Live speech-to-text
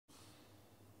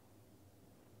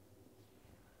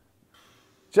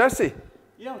Jesse.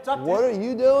 Yo, what's up, dude? What are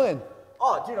you doing?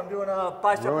 Oh, dude, I'm doing bicep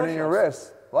push-ups. Ruining your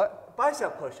wrist. What?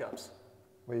 Bicep push-ups.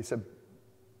 Wait, you said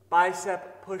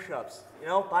Bicep push-ups. You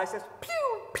know, biceps,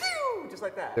 pew, pew, just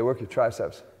like that. they work your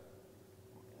triceps.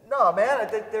 No, man,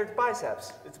 they're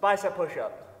biceps. It's bicep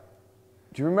push-up.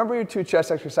 Do you remember your 2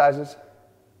 chest exercises?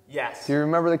 Yes. Do you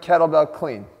remember the kettlebell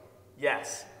clean?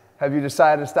 Yes. Have you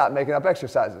decided to stop making up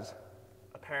exercises?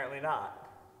 Apparently not.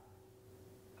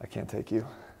 I can't take you.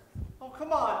 Oh,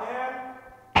 come on, man.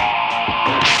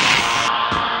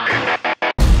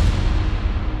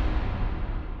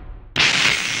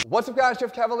 What's up, guys?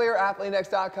 Jeff Cavalier,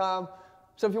 ATHLEAN-X.com.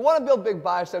 So if you want to build big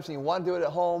biceps and you want to do it at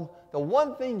home, the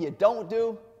one thing you don't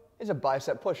do is a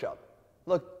bicep push-up.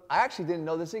 Look, I actually didn't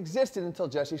know this existed until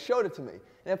Jesse showed it to me.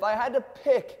 And if I had to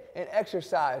pick an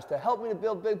exercise to help me to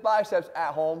build big biceps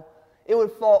at home, it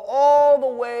would fall all the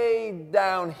way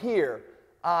down here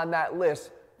on that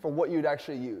list for what you'd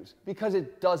actually use, because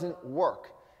it doesn't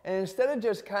work. And instead of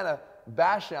just kind of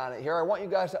bashing on it here, I want you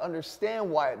guys to understand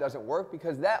why it doesn't work,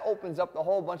 because that opens up the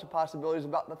whole bunch of possibilities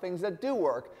about the things that do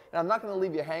work. And I'm not going to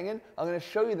leave you hanging. I'm going to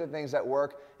show you the things that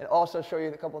work and also show you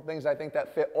a couple of things I think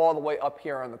that fit all the way up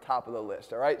here on the top of the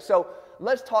list, all right? So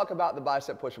let's talk about the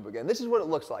bicep push-up again. This is what it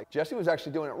looks like. Jesse was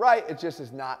actually doing it right. It just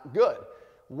is not good.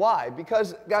 Why?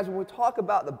 Because, guys, when we talk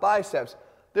about the biceps,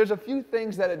 there's a few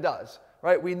things that it does,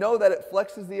 right? We know that it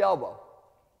flexes the elbow.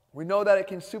 We know that it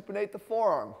can supinate the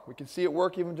forearm. We can see it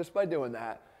work even just by doing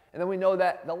that. And then we know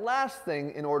that the last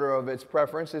thing in order of its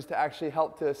preference is to actually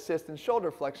help to assist in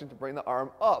shoulder flexion to bring the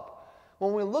arm up.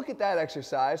 When we look at that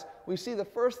exercise, we see the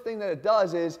first thing that it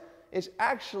does is it's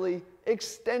actually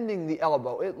extending the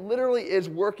elbow. It literally is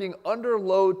working under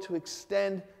load to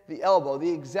extend the elbow, the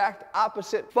exact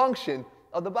opposite function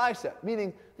of the bicep,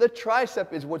 meaning the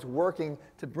tricep is what's working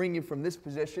to bring you from this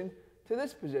position to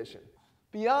this position.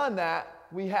 Beyond that,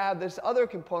 we have this other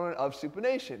component of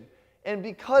supination. And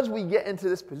because we get into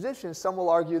this position, some will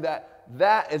argue that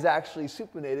that is actually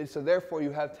supinated, so therefore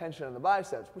you have tension on the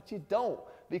biceps. But you don't,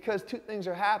 because 2 things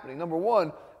are happening. Number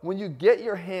one, when you get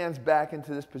your hands back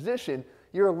into this position,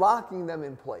 you're locking them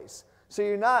in place. So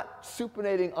you're not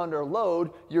supinating under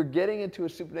load, you're getting into a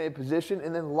supinated position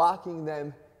and then locking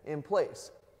them in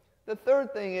place. The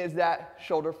third thing is that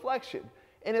shoulder flexion.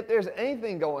 And if there's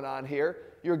anything going on here,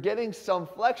 you're getting some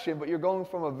flexion, but you're going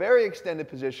from a very extended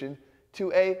position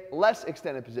to a less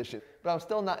extended position. But I'm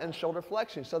still not in shoulder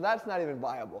flexion, so that's not even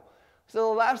viable. So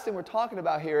the last thing we're talking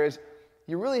about here is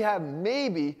you really have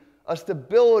maybe a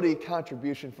stability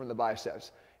contribution from the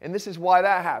biceps. And this is why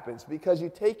that happens, because you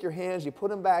take your hands, you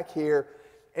put them back here,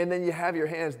 and then you have your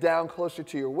hands down closer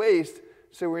to your waist.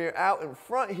 So when you're out in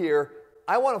front here,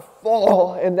 I want to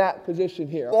fall in that position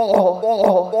here.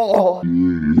 Fall.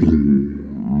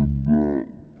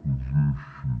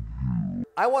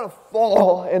 I want to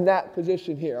fall in that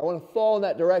position here. I want to fall in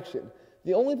that direction.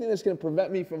 The only thing that's going to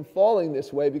prevent me from falling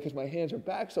this way, because my hands are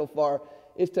back so far,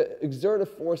 is to exert a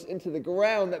force into the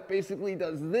ground that basically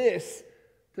does this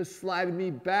to slide me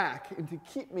back and to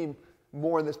keep me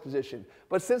more in this position.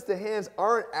 But since the hands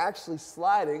aren't actually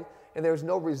sliding and there's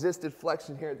no resisted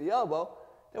flexion here at the elbow,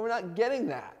 then we're not getting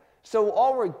that. So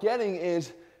all we're getting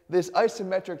is this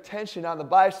isometric tension on the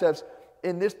biceps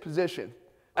in this position,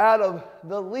 out of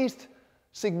the least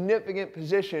significant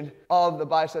position of the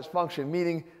biceps function,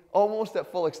 meaning almost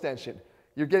at full extension.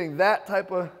 You're getting that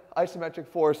type of isometric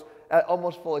force at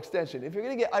almost full extension. If you're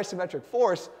going to get isometric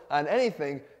force on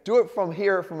anything, do it from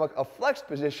here, from a flexed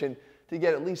position, to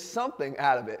get at least something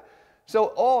out of it. So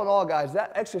all in all, guys,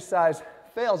 that exercise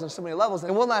fails on so many levels.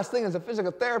 And one last thing, as a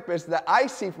physical therapist, that I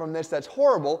see from this that's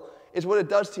horrible is what it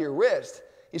does to your wrist.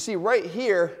 You see right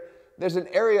here, there's an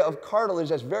area of cartilage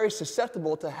that's very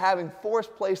susceptible to having force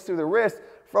placed through the wrist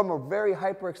from a very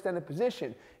hyperextended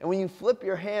position. And when you flip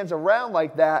your hands around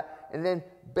like that and then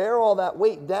bear all that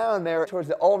weight down there towards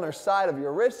the ulnar side of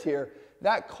your wrist here,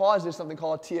 that causes something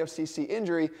called a TFCC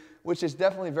injury, which is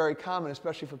definitely very common,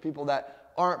 especially for people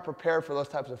that aren't prepared for those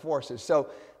types of forces. So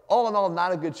all in all,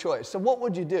 not a good choice. So what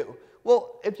would you do?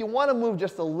 Well, if you want to move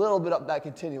just a little bit up that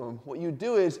continuum, what you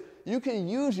do is you can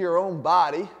use your own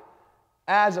body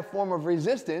as a form of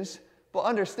resistance, but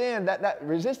understand that that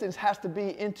resistance has to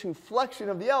be into flexion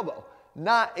of the elbow,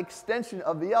 not extension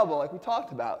of the elbow like we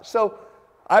talked about. So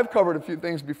I've covered a few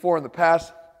things before in the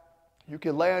past. You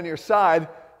can lay on your side,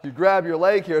 you grab your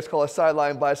leg here, it's called a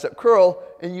sideline bicep curl,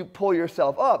 and you pull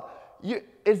yourself up.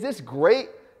 Is this great?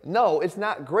 No, it's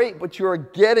not great, but you're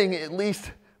getting at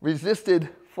least resisted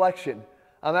flexion.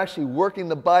 I'm actually working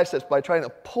the biceps by trying to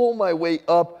pull my weight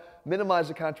up, minimize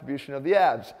the contribution of the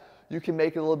abs. You can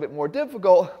make it a little bit more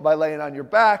difficult by laying on your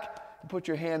back, put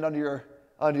your hand under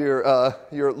on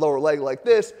your lower leg like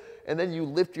this, and then you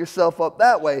lift yourself up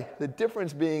that way. The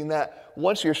difference being that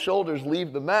once your shoulders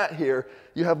leave the mat here,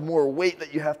 you have more weight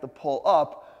that you have to pull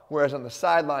up, whereas on the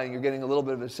sideline, you're getting a little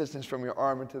bit of assistance from your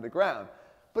arm into the ground.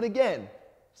 But again,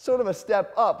 sort of a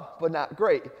step up, but not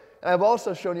great. And I've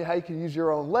also shown you how you can use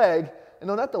your own leg. And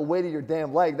no, not the weight of your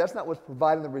damn leg. That's not what's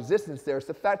providing the resistance there. It's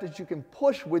the fact that you can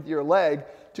push with your leg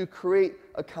to create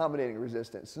accommodating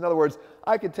resistance. In other words,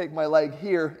 I could take my leg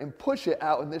here and push it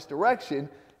out in this direction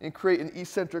and create an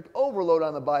eccentric overload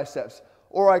on the biceps.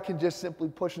 Or I can just simply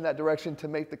push in that direction to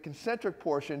make the concentric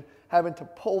portion, having to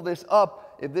pull this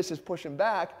up if this is pushing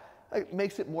back, it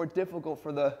makes it more difficult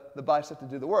for the bicep to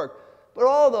do the work. But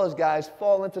all those guys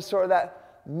fall into sort of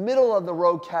that middle of the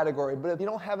road category. But if you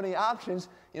don't have any options,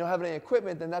 you don't have any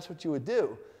equipment, then that's what you would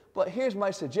do. But here's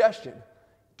my suggestion.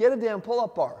 Get a damn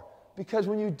pull-up bar. Because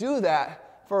when you do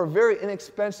that, for a very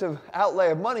inexpensive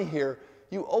outlay of money here,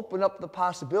 you open up the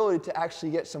possibility to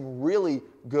actually get some really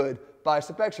good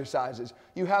bicep exercises.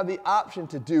 You have the option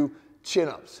to do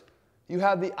chin-ups. You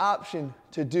have the option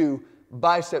to do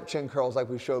bicep chin curls like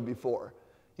we showed before.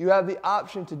 You have the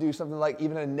option to do something like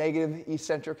even a negative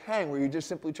eccentric hang, where you just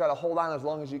simply try to hold on as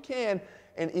long as you can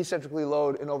and eccentrically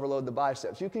load and overload the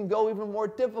biceps. You can go even more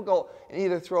difficult and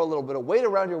either throw a little bit of weight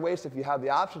around your waist if you have the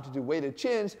option to do weighted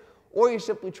chins, or you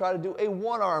simply try to do a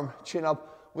one-arm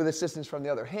chin-up with assistance from the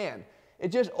other hand.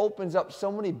 It just opens up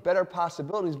so many better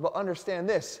possibilities, but understand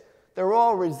this, they're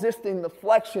all resisting the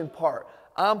flexion part.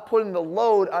 I'm putting the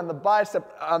load on the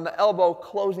bicep, on the elbow,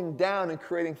 closing down and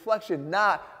creating flexion,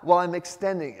 not while I'm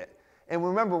extending it. And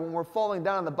remember, when we're falling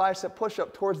down on the bicep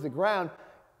push-up towards the ground,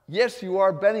 yes, you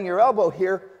are bending your elbow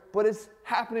here, but it's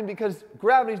happening because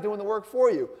gravity's doing the work for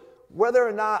you. Whether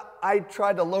or not I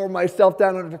try to lower myself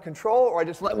down under control or I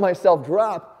just let myself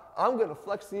drop, I'm going to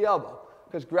flex the elbow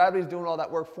because gravity's doing all that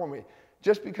work for me.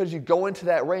 Just because you go into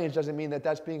that range doesn't mean that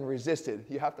that's being resisted.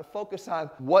 You have to focus on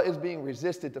what is being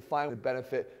resisted to find the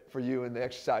benefit for you in the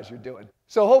exercise you're doing.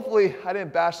 So hopefully I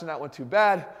didn't bash on that one too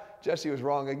bad. Jesse was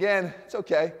wrong again. It's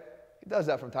okay. He does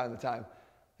that from time to time.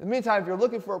 In the meantime, if you're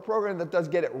looking for a program that does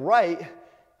get it right,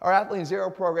 our ATHLEAN-Zero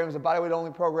program is a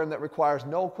bodyweight-only program that requires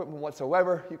no equipment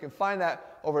whatsoever. You can find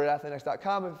that over at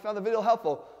ATHLEAN-X.com. If you found the video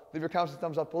helpful, leave your comments and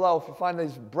thumbs up below. If you find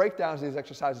these breakdowns of these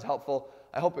exercises helpful,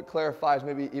 I hope it clarifies,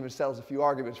 maybe even settles a few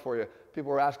arguments for you.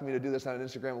 People were asking me to do this on an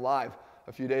Instagram Live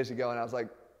a few days ago, and I was like,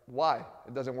 why?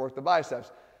 It doesn't work the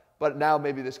biceps. But now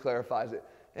maybe this clarifies it.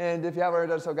 And if you haven't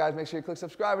already done so, guys, make sure you click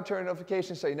subscribe and turn on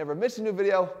notifications so you never miss a new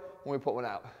video when we put one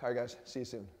out. All right, guys, see you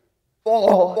soon.